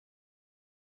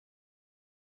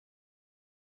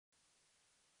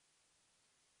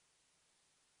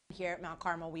Here at Mount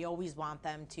Carmel, we always want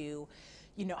them to,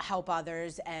 help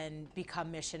others and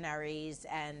become missionaries.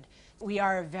 And we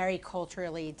are a very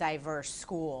culturally diverse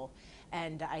school.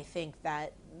 And I think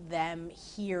that them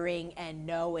hearing and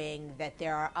knowing that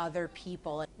there are other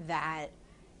people that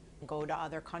go to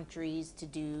other countries to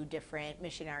do different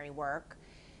missionary work,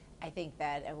 I think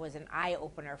that it was an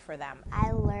eye-opener for them.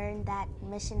 I learned that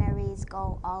missionaries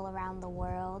go all around the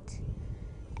world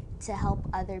to help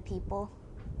other people.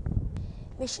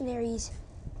 Missionaries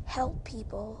help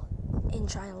people in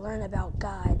trying to learn about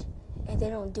God, and they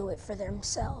don't do it for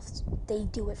themselves. They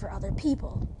do it for other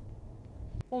people.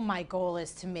 Well, my goal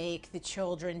is to make the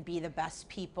children be the best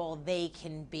people they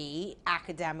can be,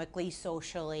 academically,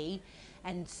 socially,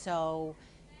 and so,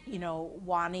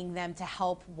 wanting them to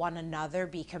help one another,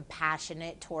 be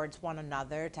compassionate towards one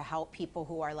another, to help people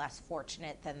who are less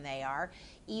fortunate than they are,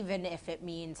 even if it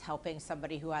means helping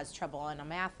somebody who has trouble in a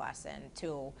math lesson,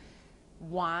 to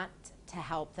want to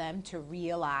help them to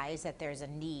realize that there's a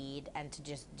need and to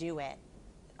just do it,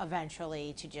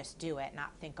 eventually to just do it,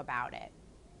 not think about it.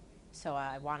 So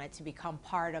I want it to become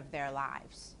part of their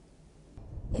lives.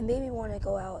 It made me want to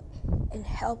go out and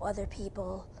help other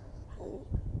people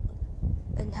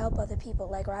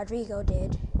like Rodrigo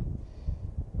did,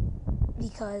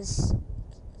 because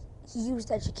he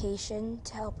used education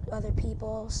to help other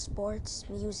people, sports,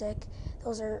 music.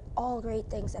 Those are all great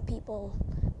things that people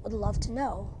would love to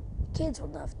know. Kids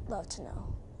would love to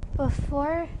know.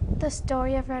 Before the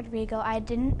story of Rodrigo, I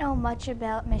didn't know much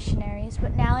about missionaries,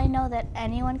 but now I know that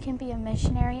anyone can be a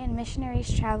missionary, and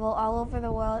missionaries travel all over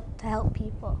the world to help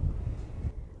people.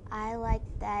 I like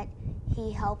that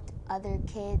he helped other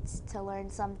kids to learn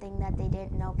something that they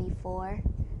didn't know before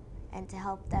and to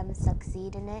help them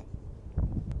succeed in it.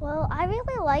 Well, I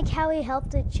really like how he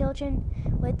helped the children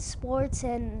with sports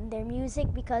and their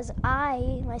music, because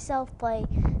I myself play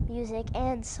music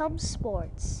and some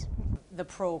sports. The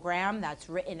program that's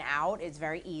written out is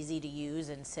very easy to use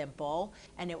and simple,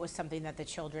 and it was something that the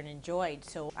children enjoyed,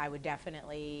 so I would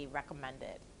definitely recommend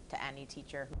it to any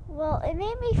teacher. Well, it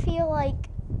made me feel like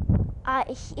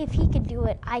if he could do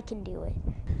it, I can do it.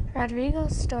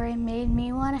 Rodrigo's story made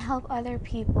me want to help other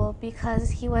people because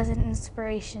he was an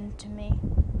inspiration to me.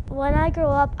 When I grow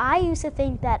up, I used to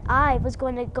think that I was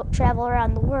going to go travel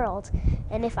around the world,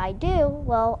 and if I do,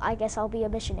 well, I guess I'll be a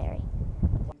missionary.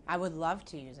 I would love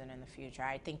to use it in the future.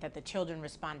 I think that the children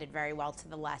responded very well to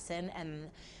the lesson, and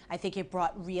I think it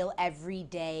brought real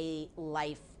everyday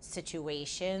life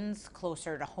situations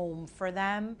closer to home for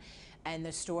them. And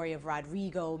the story of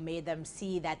Rodrigo made them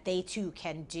see that they too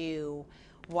can do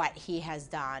what he has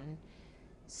done.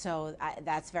 So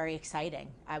that's very exciting.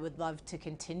 I would love to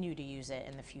continue to use it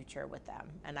in the future with them,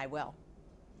 and I will.